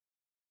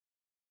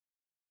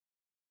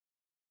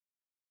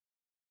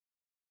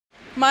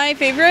My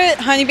favorite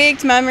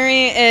HoneyBaked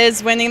memory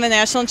is winning the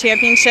national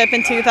championship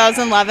in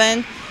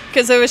 2011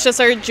 because it was just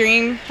our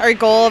dream, our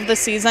goal of the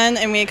season,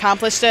 and we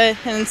accomplished it,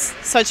 and it's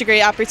such a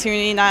great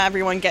opportunity not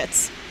everyone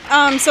gets.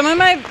 Some of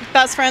my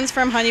best friends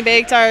from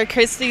HoneyBaked are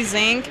Christy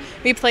Zink.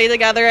 We play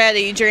together at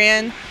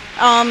Adrian.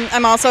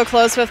 I'm also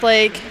close with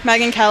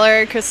Megan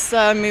Keller,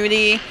 Krista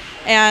Moody,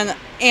 and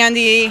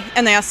Andy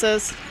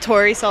Anastas,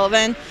 Tori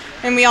Sullivan.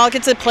 And we all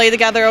get to play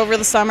together over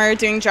the summer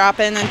doing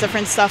drop-in and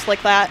different stuff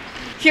like that.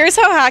 Here's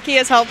how hockey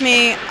has helped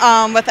me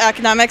with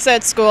academics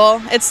at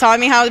school. It's taught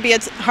me how to be a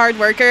hard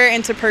worker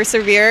and to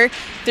persevere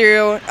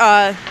through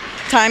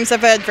times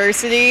of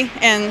adversity,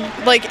 and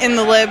in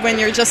the lib when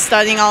you're just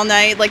studying all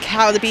night,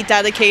 how to be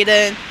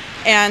dedicated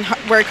and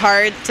work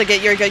hard to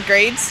get your good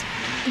grades.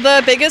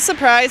 The biggest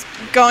surprise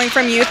going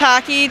from youth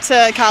hockey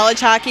to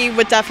college hockey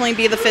would definitely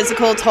be the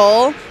physical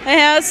toll it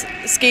has.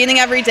 Skating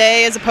every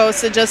day as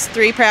opposed to just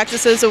 3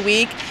 practices a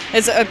week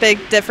is a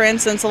big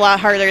difference, and it's a lot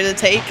harder to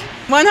take.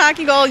 One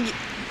hockey goal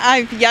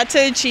I've yet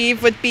to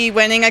achieve would be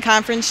winning a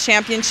conference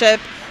championship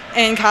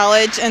in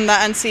college in the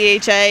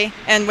NCHA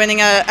and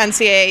winning a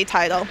NCAA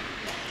title.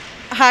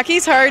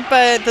 Hockey's hard,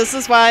 but this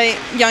is why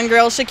young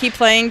girls should keep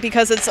playing,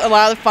 because it's a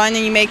lot of fun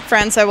and you make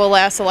friends that will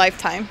last a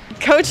lifetime.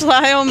 Coach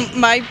Lyle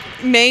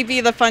may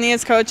be the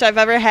funniest coach I've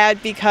ever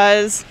had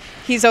because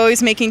he's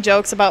always making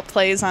jokes about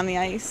plays on the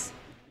ice.